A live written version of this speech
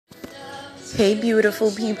Hey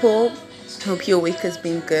beautiful people, hope your week has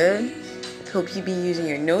been good. Hope you've been using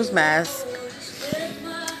your nose mask.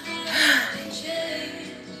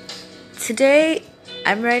 Today,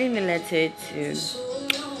 I'm writing a letter to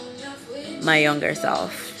my younger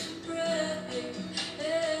self.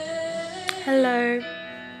 Hello.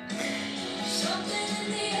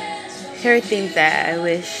 Here are things that I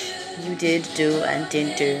wish you did do and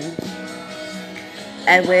didn't do.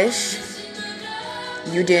 I wish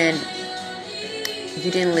you didn't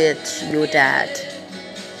let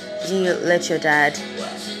your dad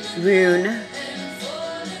ruin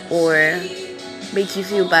or make you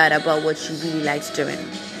feel bad about what you really liked doing.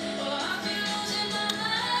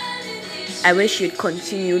 I wish you'd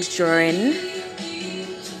continued drawing,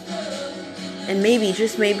 and maybe,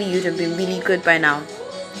 just maybe, you'd have been really good by now.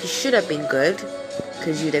 You should have been good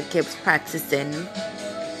because you'd have kept practicing.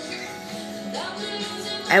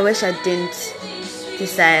 I wish I didn't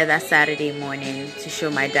decide that Saturday morning to show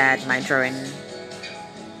my dad my drawing,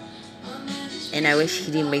 and I wish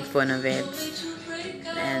he didn't make fun of it,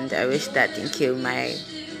 and I wish that didn't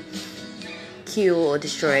kill or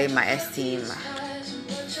destroy my esteem.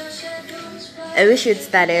 I wish you'd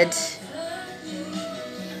started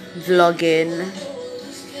vlogging,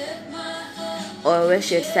 or I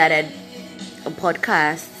wish you'd started a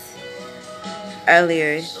podcast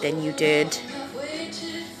earlier than you did.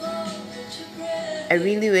 I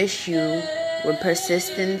really wish you were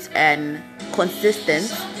persistent and consistent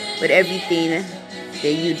with everything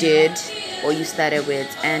that you did or you started with,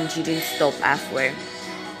 and you didn't stop halfway.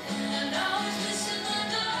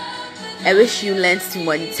 I wish you learned to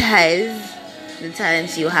monetize the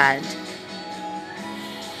talents you had.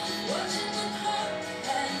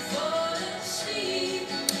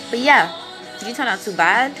 But yeah, it didn't turn out too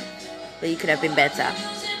bad, but you could have been better.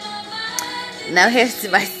 Now here's to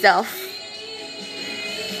myself.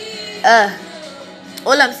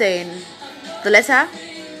 All I'm saying, the letter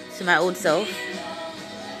to my old self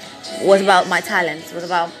was about my talents, was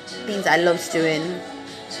about things I loved doing.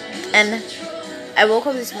 And I woke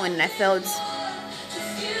up this morning and I felt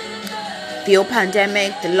the old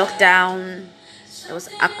pandemic, the lockdown that was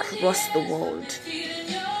across the world.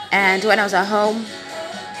 And when I was at home,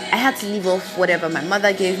 I had to leave off whatever my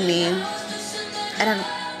mother gave me. And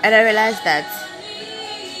I realized that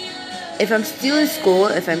if I'm still in school,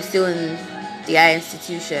 if I'm still in the higher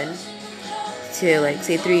institution till like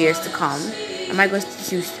say 3 years to come, am I going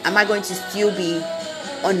to still be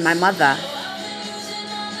on my mother?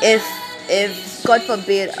 If God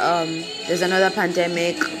forbid there's another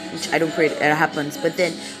pandemic, which I don't pray it happens, but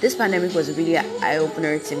then this pandemic was really an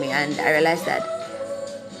eye-opener to me, and I realized that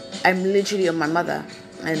I'm literally on my mother,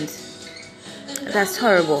 and that's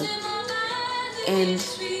horrible. And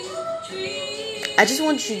I just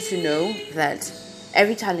want you to know that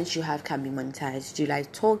every talent you have can be monetized. Do you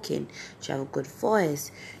like talking? Do you have a good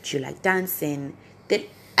voice? Do you like dancing?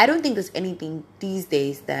 I don't think there's anything these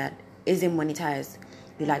days that isn't monetized.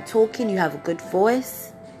 You like talking, you have a good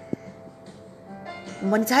voice,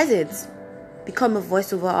 monetize it. Become a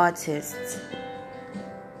voiceover artist.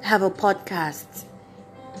 Have a podcast.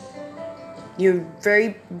 You're a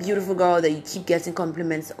very beautiful girl that you keep getting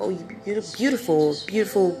compliments. Oh, you're beautiful,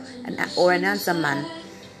 or an handsome man.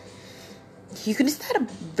 You can start a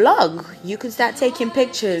vlog. You can start taking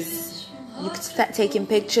pictures. You can start taking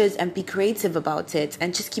pictures and be creative about it,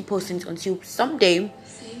 and just keep posting it until someday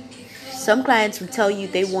some clients will tell you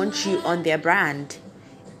they want you on their brand.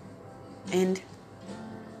 And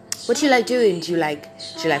what do you like doing? Do you like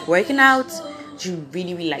working out? Do you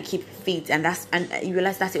really like keep fit, and you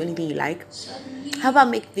realize that's the only thing you like? How about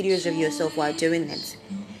make videos of yourself while doing it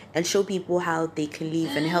and show people how they can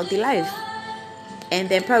live a healthy life, and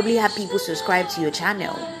then probably have people subscribe to your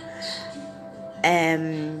channel?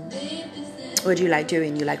 What do you like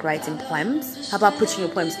doing? You like writing poems? How about putting your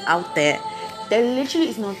poems out there? There literally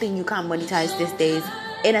is nothing you can't monetize these days,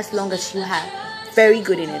 in as long as you have very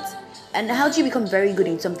good in it. And how do you become very good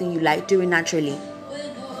in something you like doing naturally?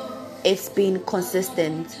 It's being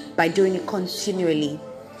consistent by doing it continually.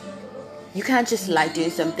 You can't just like doing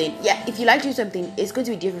something. Yeah, if you like doing something, it's going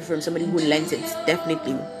to be different from somebody who learns it,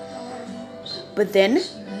 definitely. But then,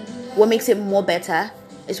 what makes it more better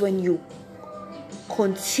is when you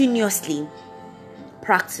continuously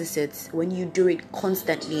practice it, when you do it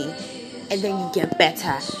constantly, and then you get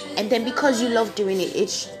better. And then because you love doing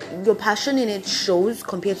it, your passion in it shows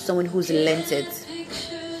compared to someone who's learned it.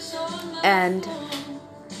 And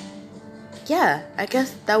yeah, I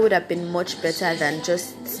guess that would have been much better than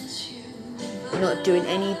just not doing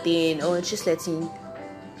anything or just letting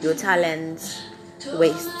your talent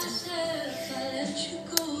waste.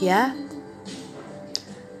 Yeah.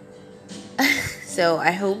 So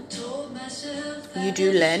I hope you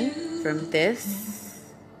do learn from this.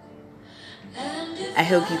 I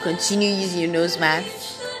hope you continue using your nose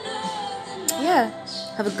mask. Yeah,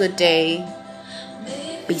 have a good day.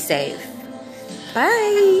 Be safe.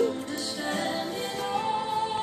 Bye.